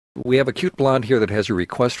We have a cute blonde here that has a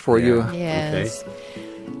request for you. Yes. Okay.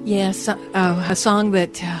 Yes, a song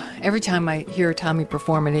that every time I hear Tommy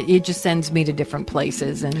perform it just sends me to different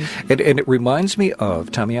places. And it reminds me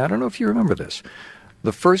of, Tommy, I don't know if you remember this,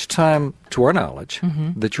 the first time, to our knowledge,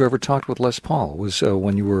 that you ever talked with Les Paul was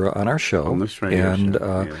when you were on our show. On this radio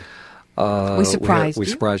show, we surprised you. We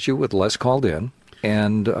surprised you with Les called in,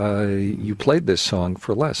 and you played this song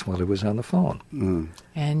for Les while he was on the phone. Mm.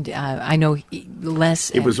 And I know Les...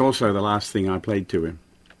 It was also the last thing I played to him.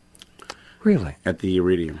 Really? At the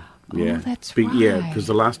Iridium. Yeah. Oh, that's right. Yeah, because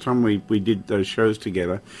the last time we did those shows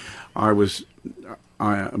together, because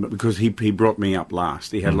he brought me up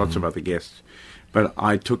last. He had lots of other guests. But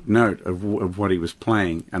I took note of what he was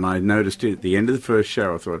playing, and I noticed it at the end of the first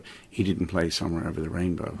show. I thought, he didn't play Somewhere Over the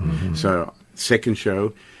Rainbow. So, second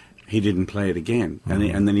show, he didn't play it again.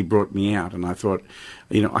 And then he brought me out, and I thought,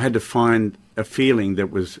 I had to find a feeling that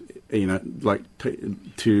was, like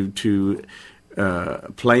to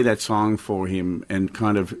play that song for him, and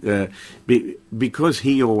kind of because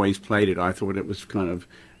he always played it, I thought it was kind of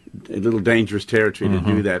a little dangerous territory to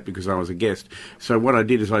do that because I was a guest. So what I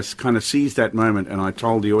did is I kind of seized that moment, and I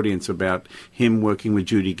told the audience about him working with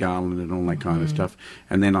Judy Garland and all that kind of stuff.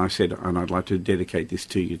 And then I said, and I'd like to dedicate this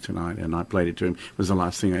to you tonight, and I played it to him. It was the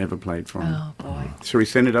last thing I ever played for him. Oh, boy. So we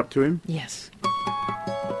send it up to him? Yes.